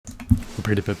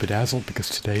Prepare to be bedazzled, because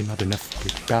today not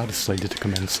enough bout is slated to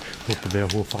commence. Will prevail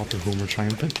who will fall to whom are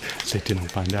triumphant. Stay tuned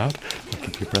and find out. I'll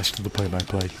keep you abreast of the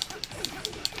play-by-play.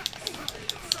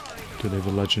 Today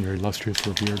the legendary, illustrious,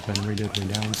 revered, venerated,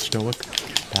 renowned, stoic,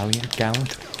 valiant,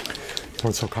 gallant,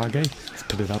 fourth Hokage is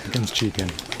pitted up against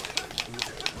Jigen.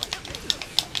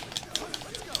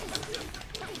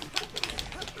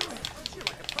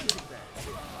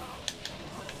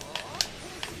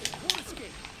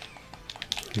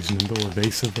 He's nimble,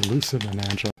 evasive, elusive, and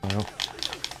agile.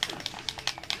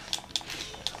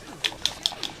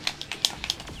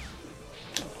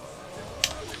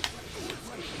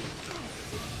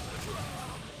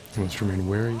 He must remain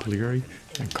wary, leery,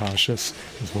 and cautious,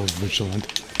 as well as vigilant.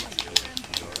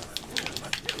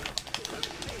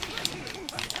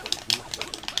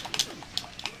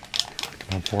 He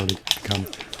cannot afford to become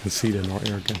conceited, nor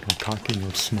arrogant, nor cocky,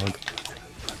 nor smug.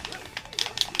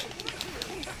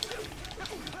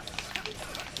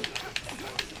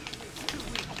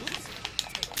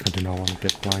 I do not want to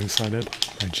get blindsided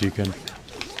by Jigen.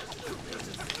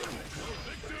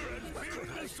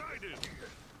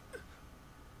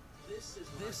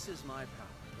 This is my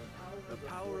power. The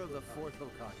power of the fourth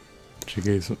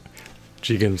Hokage.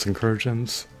 Jigen's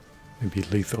incursions may be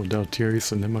lethal,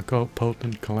 deleterious, inimical,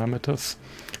 potent, calamitous,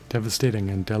 devastating,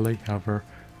 and deadly. However,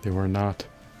 they were not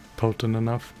potent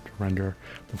enough to render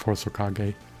the fourth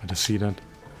Hokage a decedent.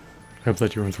 I hope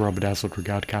that you were enthralled, bedazzled,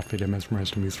 regaled, captivated,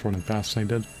 mesmerized, amused, for and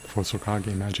fascinated. The fourth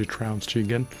Hokage magic trounced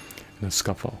Jigen in a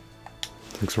scuffle.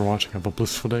 Thanks for watching. Have a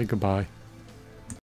blissful day. Goodbye.